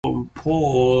from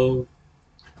Paul,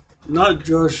 not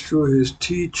just through his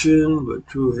teaching, but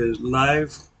through his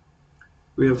life.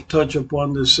 We have touched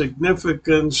upon the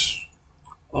significance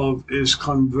of his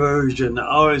conversion,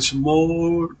 how it's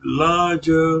more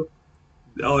larger,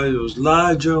 how it was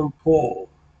larger in Paul,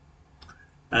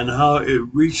 and how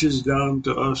it reaches down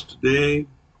to us today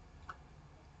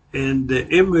in the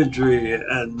imagery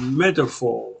and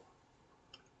metaphor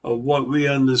of what we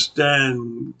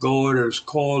understand God has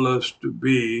called us to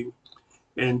be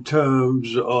in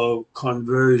terms of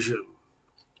conversion.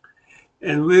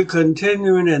 And we're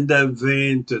continuing in that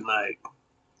vein tonight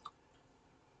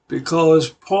because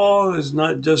Paul is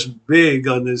not just big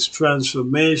on his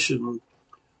transformation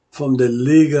from the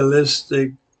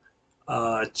legalistic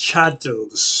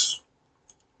chattels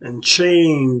and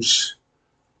change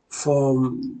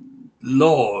from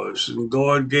laws. And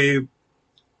God gave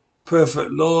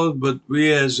perfect laws, but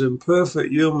we as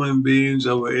imperfect human beings,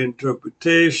 our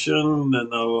interpretation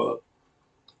and our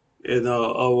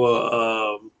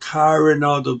carrying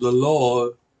out of the law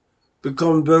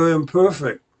become very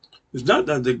imperfect. It's not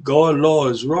that the God law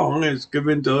is wrong, it's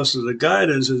given to us as a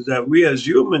guidance, is that we as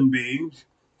human beings,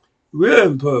 we're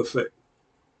imperfect.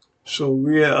 So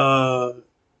we are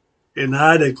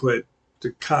inadequate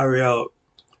to carry out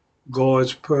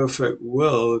God's perfect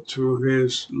will through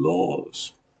his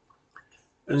laws.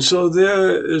 And so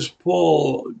there is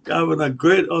Paul having a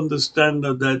great understanding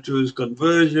of that through his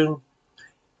conversion.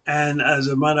 And as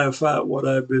a matter of fact, what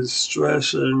I've been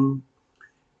stressing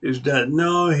is that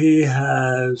now he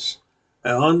has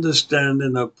an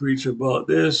understanding. I've preached about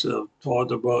this, I've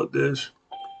taught about this,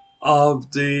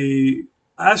 of the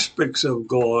aspects of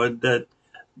God that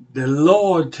the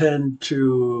law tend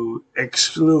to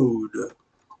exclude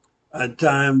at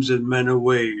times in many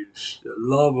ways. The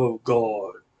love of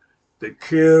God, the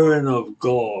caring of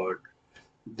God,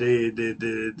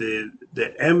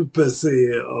 the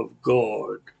empathy of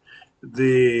God,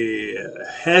 the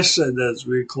hesed, as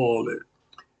we call it,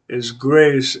 his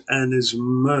grace and his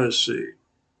mercy.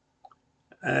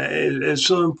 It's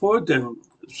so important.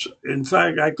 In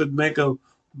fact, I could make a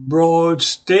broad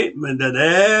statement that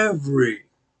every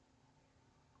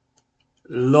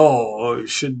law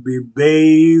should be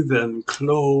bathed and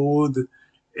clothed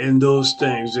in those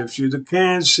things. If you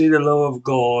can't see the love of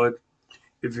God,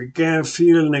 if you can't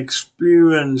feel and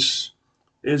experience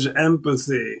his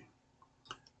empathy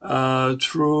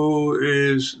through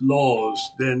his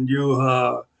laws, then you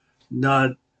are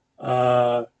not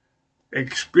uh,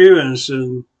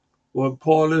 experiencing what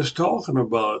Paul is talking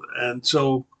about. And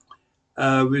so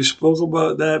we spoke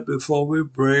about that before we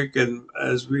break. And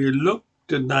as we look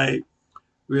tonight,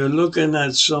 we are looking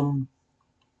at some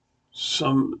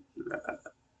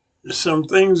some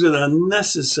things that are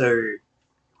necessary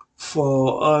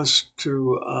for us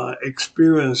to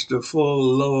experience the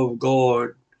full love of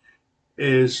God,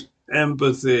 His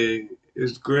empathy,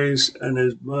 His grace, and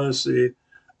His mercy,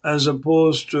 as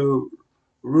opposed to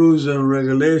rules and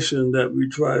regulation that we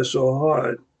try so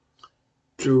hard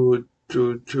to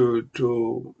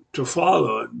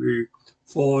follow, and we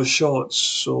fall short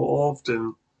so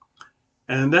often,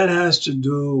 and that has to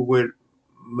do with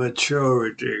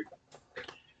maturity.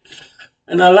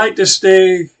 And I like to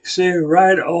say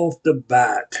right off the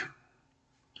bat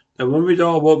that when we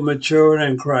talk about maturing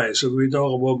in Christ, when we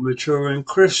talk about maturing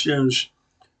Christians,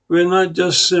 we're not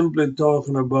just simply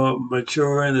talking about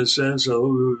mature in the sense of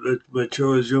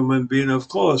mature as human being. Of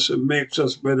course, it makes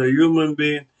us better human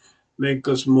being, make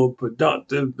us more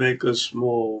productive, make us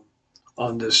more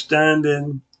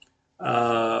understanding,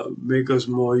 make us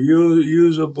more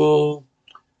usable.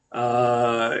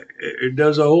 It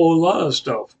does a whole lot of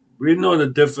stuff. We know the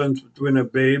difference between a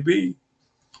baby,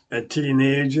 a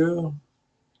teenager,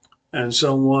 and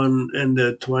someone in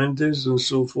their 20s and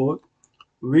so forth.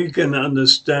 We can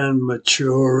understand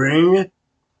maturing,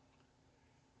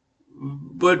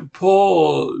 but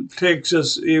Paul takes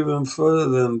us even further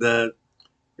than that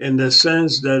in the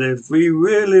sense that if we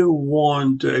really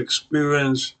want to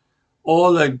experience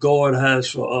all that God has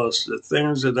for us, the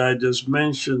things that I just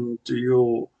mentioned to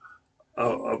you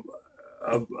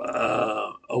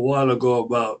a while ago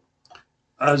about,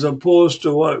 as opposed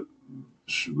to what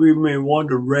we may want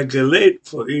to regulate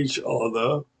for each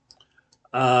other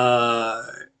uh,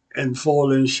 and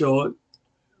falling short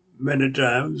many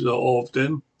times or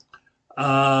often,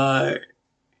 uh,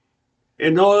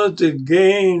 in order to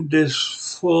gain this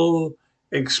full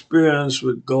experience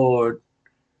with God,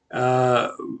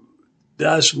 uh,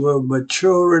 that's where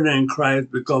maturing in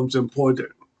Christ becomes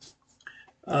important.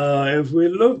 If we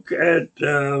look at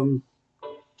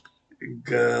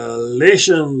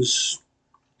Galatians,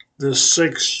 the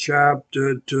 6th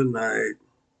chapter tonight,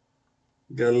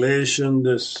 Galatians,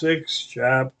 the 6th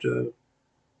chapter.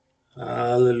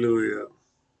 Hallelujah.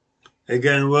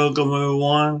 Again, welcome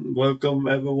everyone. Welcome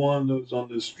everyone who's on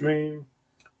the stream.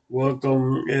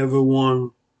 Welcome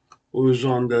everyone who's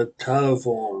on the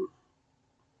telephone.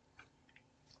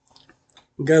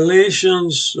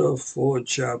 Galatians, the 4th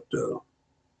chapter.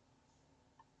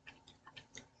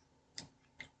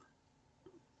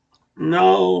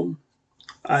 Now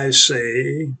I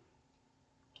say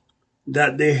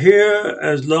that the heir,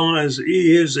 as long as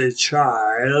he is a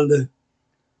child,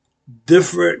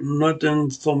 differeth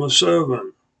nothing from a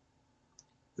servant,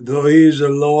 though he is the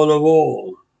Lord of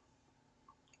all,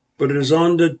 but is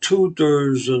under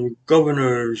tutors and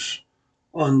governors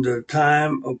on the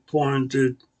time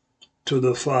appointed to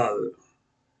the Father,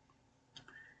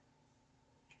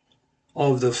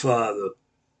 of the Father.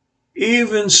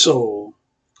 Even so,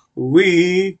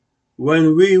 we,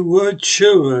 when we were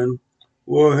children,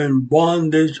 were in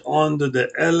bondage under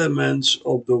the elements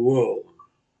of the world.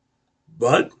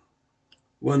 But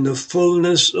when the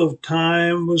fullness of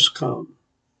time was come,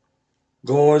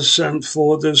 God sent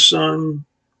forth his Son,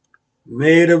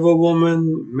 made of a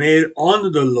woman, made under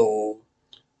the law,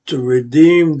 to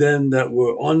redeem them that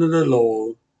were under the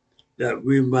law, that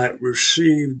we might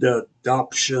receive the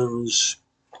adoptions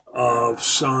of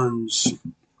sons.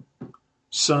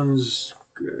 Sons,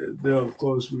 they of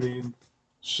course mean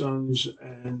sons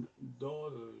and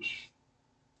daughters.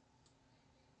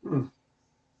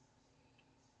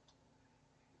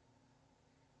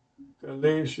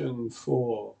 Galatians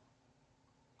 4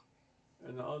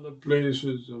 and other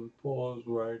places in Paul's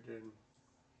writing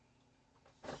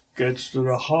gets to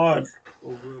the heart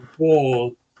of where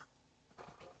Paul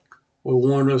will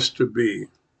want us to be.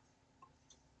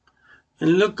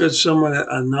 And look at some of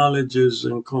the analogies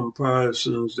and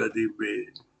comparisons that he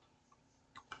made.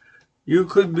 You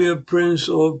could be a prince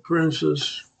or a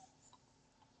princess.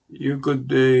 You could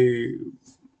be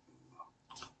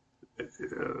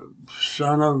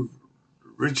son of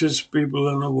richest people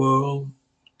in the world,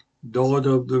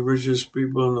 daughter of the richest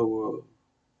people in the world.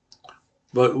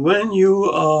 But when you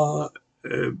are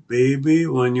a baby,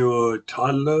 when you're a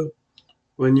toddler,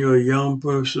 when you're a young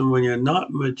person, when you're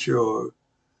not mature,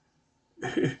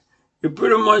 you're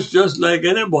pretty much just like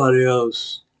anybody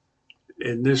else.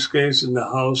 In this case, in the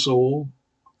household,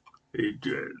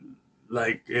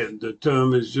 like the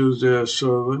term is used there,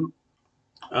 servant,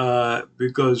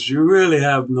 because you really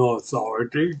have no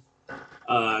authority,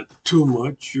 too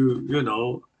much, you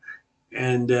know,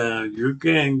 and you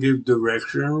can't give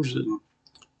directions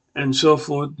and so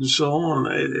forth and so on.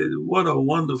 What a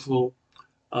wonderful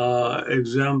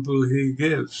example he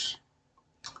gives.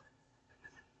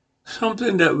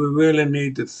 Something that we really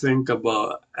need to think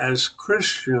about as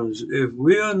Christians, if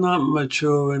we are not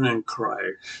maturing in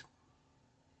Christ,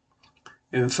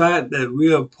 in fact, that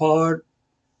we are part,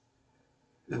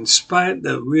 in spite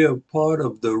that we are part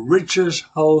of the richest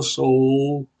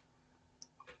household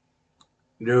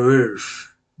there is,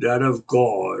 that of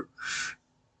God,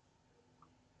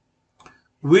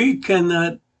 we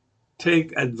cannot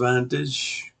take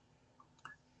advantage,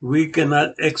 we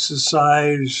cannot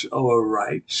exercise our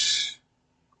rights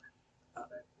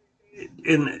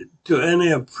to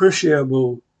any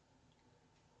appreciable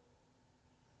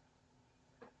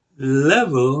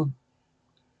level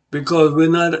because we're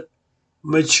not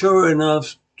mature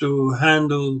enough to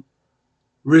handle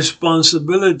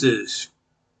responsibilities.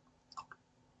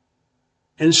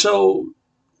 And so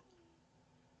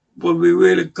when we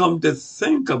really come to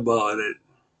think about it,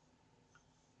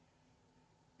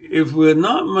 if we're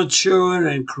not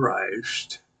maturing in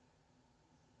Christ,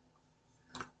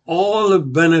 all the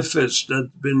benefits that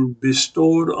have been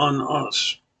bestowed on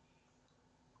us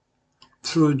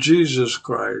through Jesus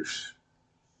Christ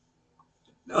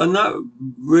are not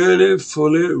really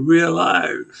fully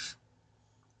realized.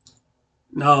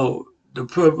 Now, the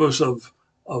purpose of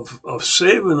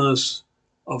saving us,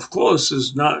 of course,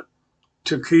 is not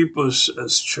to keep us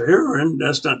as children.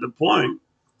 That's not the point.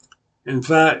 In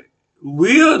fact,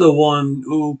 we are the one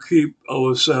who keep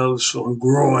ourselves from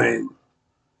growing.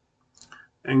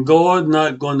 And God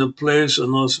not going to place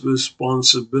on us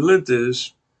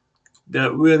responsibilities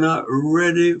that we're not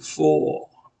ready for.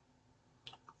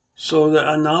 So the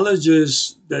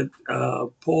analogies that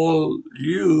Paul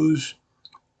used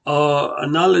are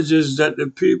analogies that the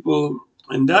people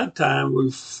in that time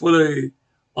would fully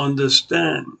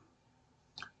understand.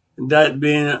 That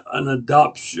being an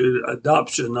adoption.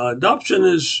 Now, adoption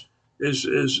is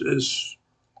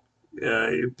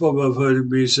you probably have heard it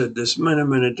be said this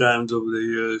many times over the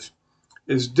years.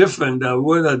 It's different. The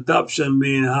word adoption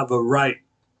means have a right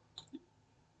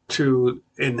to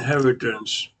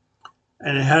inheritance.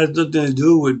 and it has nothing to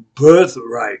do with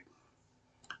birthright.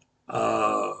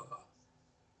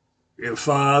 Your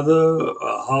father,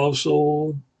 a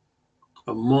household,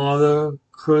 a mother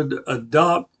could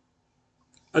adopt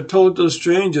a total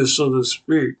stranger, so to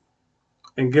speak,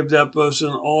 and give that person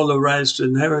all the rights to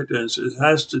inheritance. It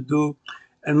has to do,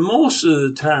 and most of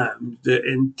the time, the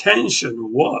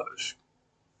intention was,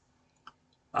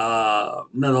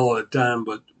 not all the time,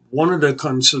 but one of the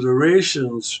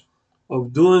considerations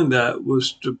of doing that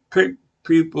was to pick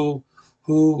people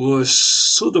who were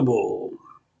suitable,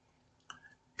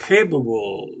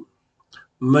 capable,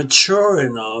 mature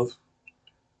enough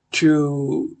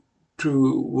to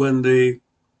when the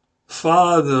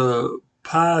father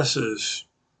passes,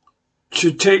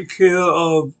 to take care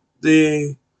of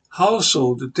the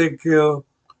household, to take care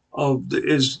of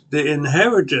the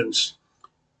inheritance.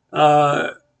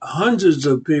 Hundreds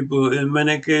of people, in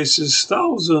many cases,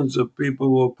 thousands of people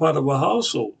were part of a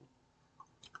household.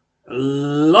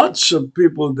 Lots of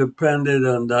people depended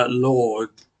on that Lord.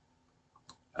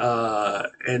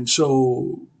 And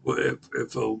so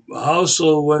if a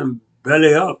household went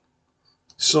belly up,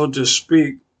 so to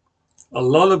speak, a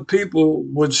lot of people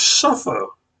would suffer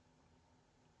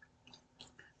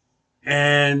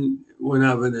and we're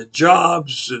not having the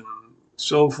jobs and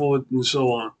so forth and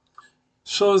so on.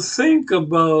 So think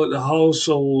about a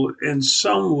household in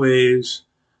some ways,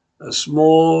 a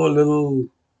small little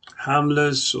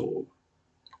hamlets or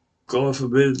God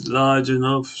forbid large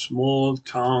enough, small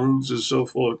towns and so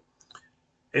forth.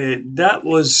 That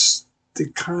was the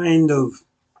kind of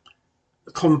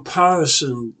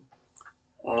comparison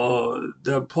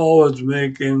that Paul was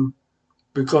making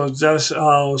because that's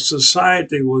how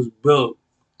society was built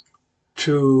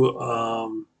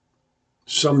to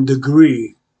some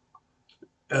degree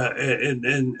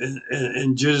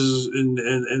in Jesus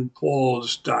in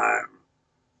Paul's time.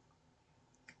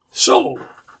 So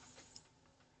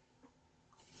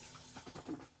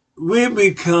we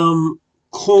become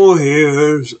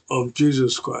co-heirs of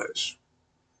Jesus Christ.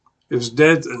 His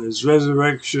death and his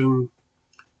resurrection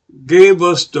gave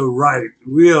us the right.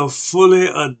 We are fully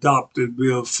adopted.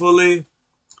 We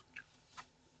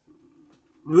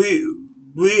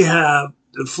have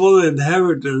the full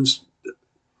inheritance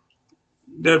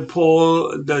that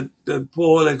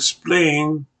Paul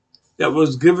explained that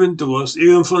was given to us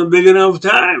even from the beginning of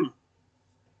time.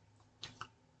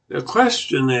 The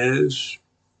question is,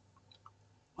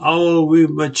 how are we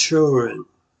maturing?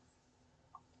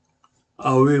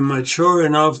 Are we mature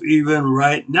enough even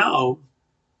right now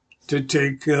to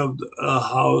take care of a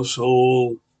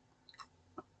household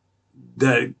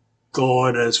that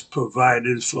God has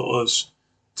provided for us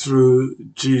through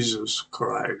Jesus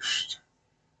Christ?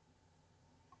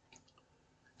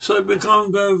 So it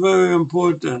becomes very, very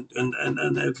important. And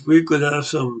if we could have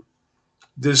some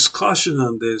discussion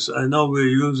on this, I know we're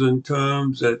using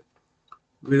terms that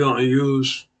we don't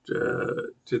use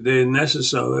today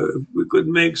necessarily. If we could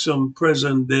make some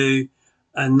present day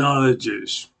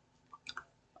analogies.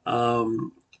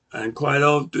 And quite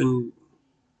often,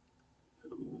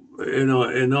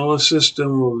 in our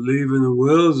system of leaving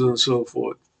wills and so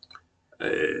forth,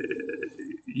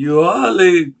 you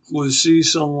hardly will see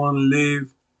someone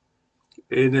leave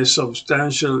in a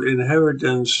substantial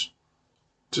inheritance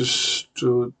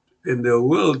to in their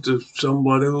will to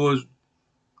somebody who was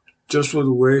just would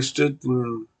waste it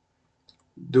and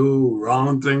do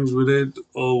wrong things with it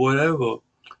or whatever.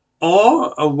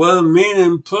 Or a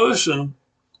well-meaning person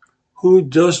who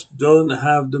just doesn't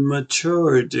have the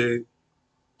maturity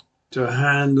to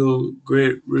handle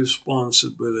great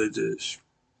responsibilities.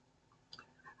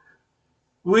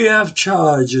 We have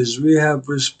charges, we have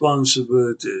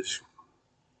responsibilities.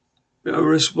 We have a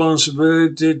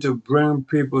responsibility to bring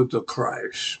people to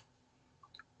Christ.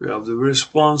 We have the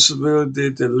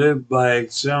responsibility to live by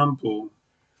example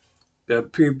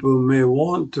that people may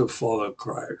want to follow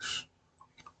Christ.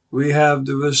 We have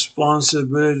the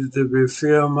responsibility to be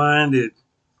fair-minded,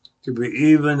 to be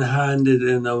even-handed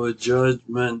in our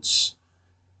judgments,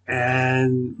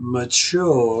 and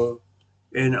mature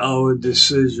in our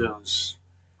decisions.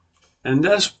 And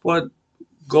that's what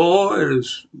God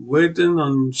is waiting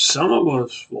on some of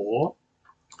us for,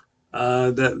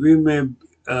 that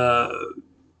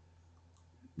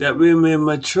we may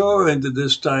mature into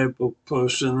this type of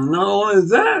person. And not only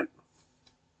that,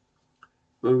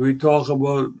 but we talk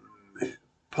about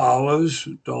powers,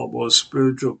 we talk about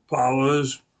spiritual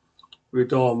powers, we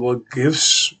talk about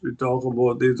gifts, we talk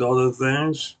about these other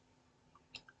things.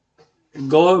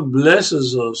 God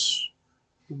blesses us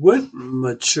with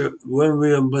when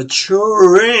we are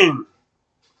maturing,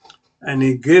 and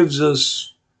he gives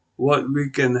us what we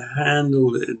can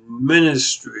handle in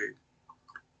ministry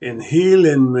in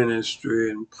healing ministry,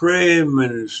 in praying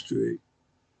ministry.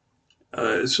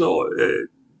 So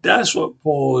that's what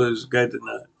Paul is getting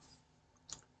at.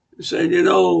 He said,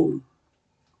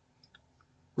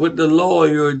 with the law,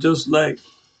 you're just like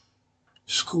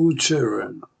school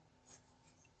children,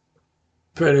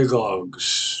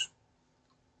 pedagogues.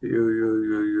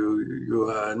 You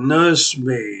are a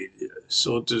nursemaid,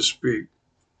 so to speak.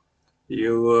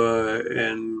 You are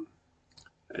in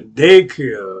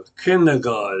daycare,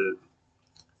 kindergarten,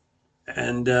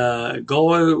 and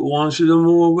God wants you to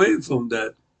move away from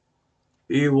that.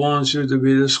 He wants you to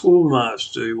be the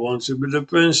schoolmaster. He wants you to be the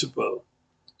principal.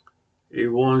 He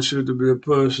wants you to be the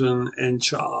person in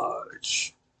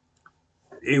charge.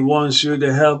 He wants you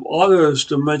to help others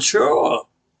to mature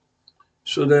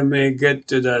so they may get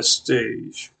to that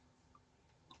stage.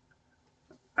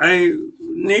 I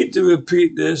need to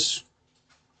repeat this,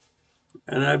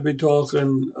 and I'll be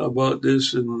talking about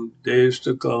this in days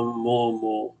to come more and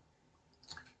more.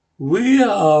 We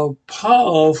are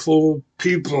powerful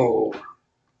people,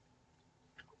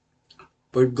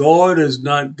 but God is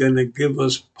not going to give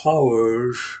us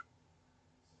powers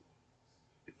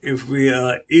if we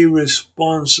are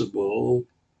irresponsible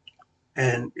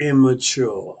and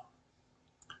immature.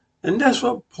 And that's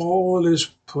what Paul is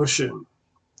pushing.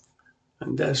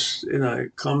 And that's,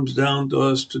 it comes down to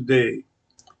us today.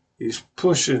 He's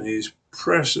pushing, he's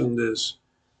pressing this,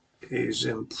 he's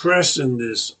impressing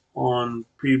this on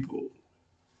people.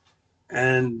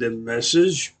 And the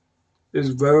message is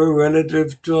very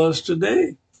relative to us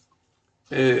today.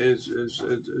 It's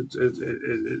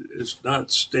not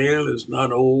stale, it's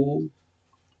not old.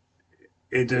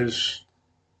 It is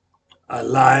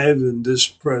alive in this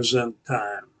present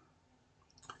time.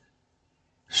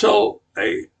 So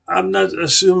I'm not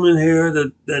assuming here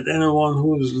that anyone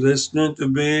who's listening to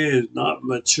me is not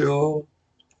mature.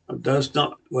 That's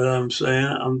not what I'm saying.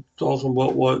 I'm talking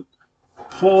about what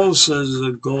Paul says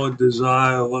that God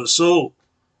desires of us. So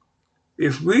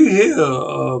if we here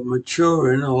are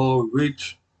maturing or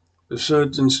reach a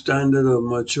certain standard of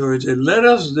maturity, let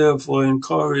us therefore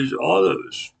encourage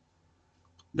others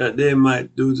that they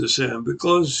might do the same.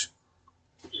 Because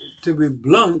to be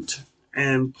blunt,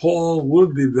 and Paul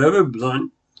would be very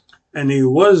blunt, and he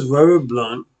was very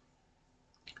blunt,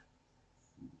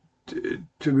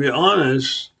 to be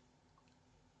honest,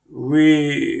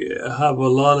 we have a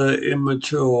lot of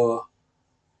immature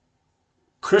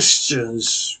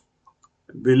Christians,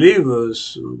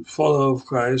 believers, followers of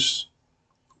Christ,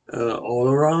 all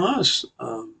around us.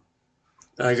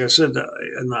 Like I said,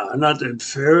 I'm not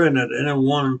inferring that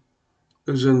anyone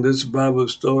who's in this Bible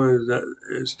story that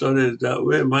studies that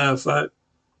way. Matter of fact,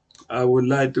 I would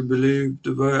like to believe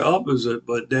the very opposite.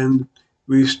 But then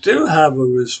we still have a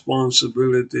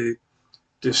responsibility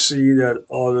to see that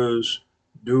others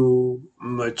do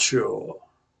mature.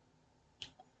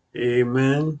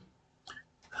 Amen.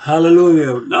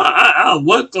 Hallelujah. Now, I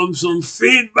welcome some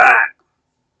feedback.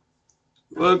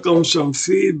 Welcome some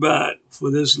feedback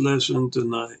for this lesson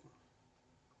tonight.